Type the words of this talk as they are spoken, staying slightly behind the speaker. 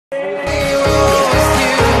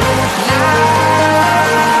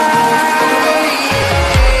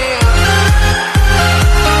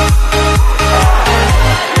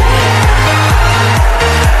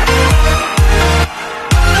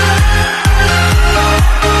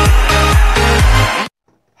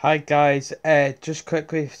Hi guys, just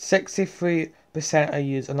quickly, 63% of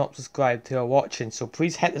you are not subscribed who are watching, so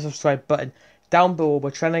please hit the subscribe button down below. We're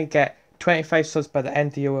trying to get 25 subs by the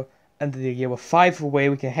end of the year. We're 5 away,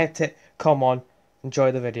 we can hit it. Come on,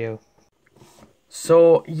 enjoy the video.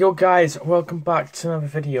 So, yo guys, welcome back to another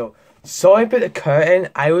video. Sorry about the curtain,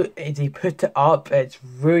 they put it up, it's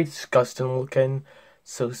really disgusting looking,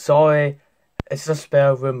 so sorry. It's a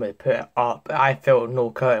spare room, they put it up. I felt no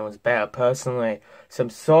curtain was better personally. So I'm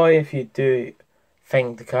sorry if you do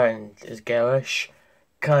think the curtain is garish.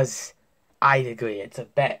 Because I agree, it's a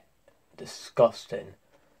bit disgusting.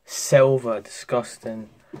 Silver, disgusting.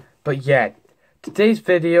 But yeah, today's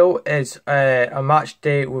video is a match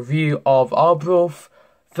day review of Arbroath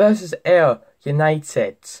versus Ayr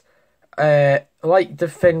United. Like the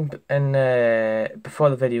thing in before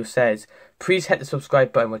the video says, please hit the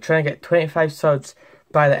subscribe button. We're trying to get 25 subs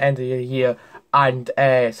by the end of the year, and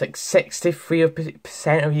it's like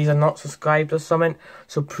 63% of you are not subscribed or something.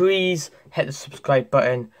 So please hit the subscribe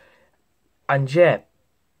button, and yeah,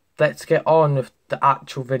 let's get on with the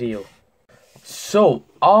actual video. So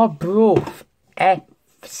Arbroath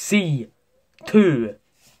FC 2,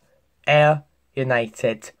 Ayr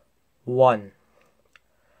United 1.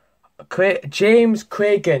 James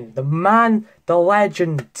Cragen, the man, the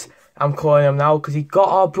legend, I'm calling him now, because he got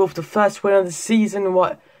Arbroath the first win of the season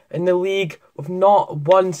in the league. We've not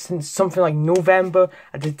won since something like November,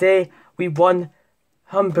 and today we won.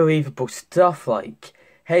 Unbelievable stuff, like,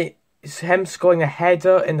 hey, it's him scoring a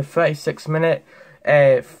header in the 36th minute,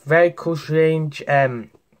 very close range,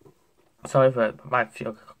 sorry for my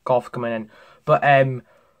cough coming in, but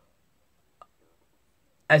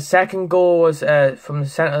a second goal was from the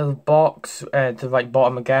centre of the box to the right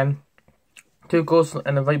bottom again. 2 goals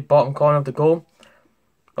in the right bottom corner of the goal.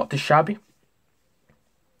 Not too shabby.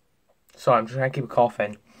 Sorry, I'm just trying to keep a cough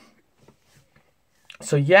in.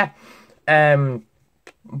 So yeah,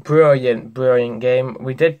 brilliant game.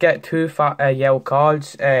 We did get 2 yellow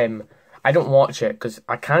cards. I don't watch it because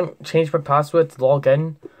I can't change my password to log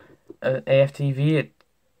in AFTV.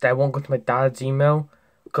 I won't go to my dad's email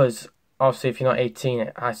because obviously, if you're not 18,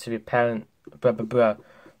 it has to be a parent, blah, blah, blah.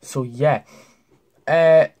 So, yeah.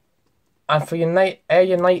 And for Ayr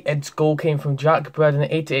United's goal came from Jack Bird in the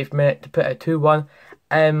 88th minute to put it 2-1.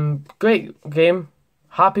 Great game.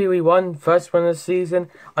 Happy we won. First win of the season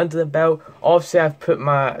under the belt. Obviously, I've put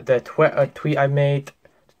the tweet I made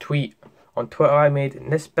in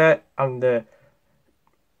this bit, and the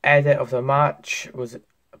edit of the match was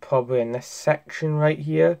probably in this section right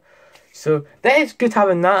here. So that is good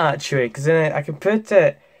having that actually, because then I can put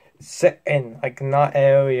it sitting like in that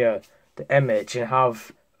area, the image, and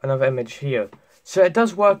have another image here. So it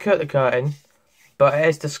does work out the curtain, but it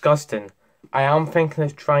is disgusting. I am thinking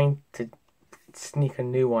of trying to sneak a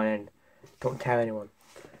new one in. Don't tell anyone.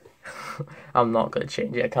 I'm not going to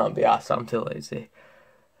change it. I can't be asked. I'm too lazy.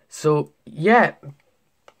 So yeah,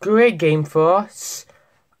 great game for us.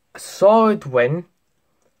 A solid win.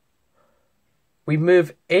 We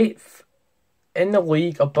move 8th in the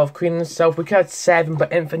league above Queen and South. We could have 7,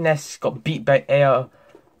 but Inverness got beat by Ayr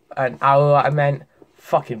and Arbroath. I meant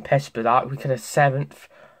fucking pissed with that. We could have 7th.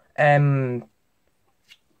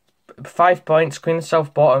 5 points. Queen and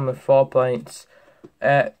South bottom with 4 points.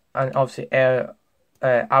 And obviously Ayr,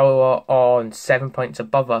 Arbroath on 7 points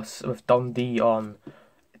above us, with Dundee on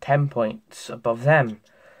 10 points above them.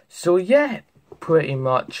 So yeah, pretty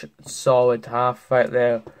much solid half right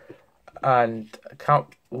there. And I can't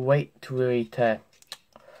wait to really play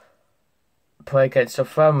against the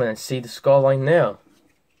Firman and see the scoreline there.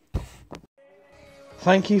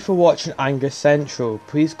 Thank you for watching Angus Central.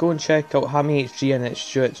 Please go and check out Hammy HG and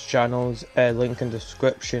Stuart's channels, link in the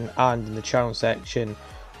description and in the channel section.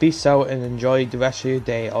 Peace out and enjoy the rest of your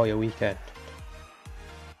day or your weekend.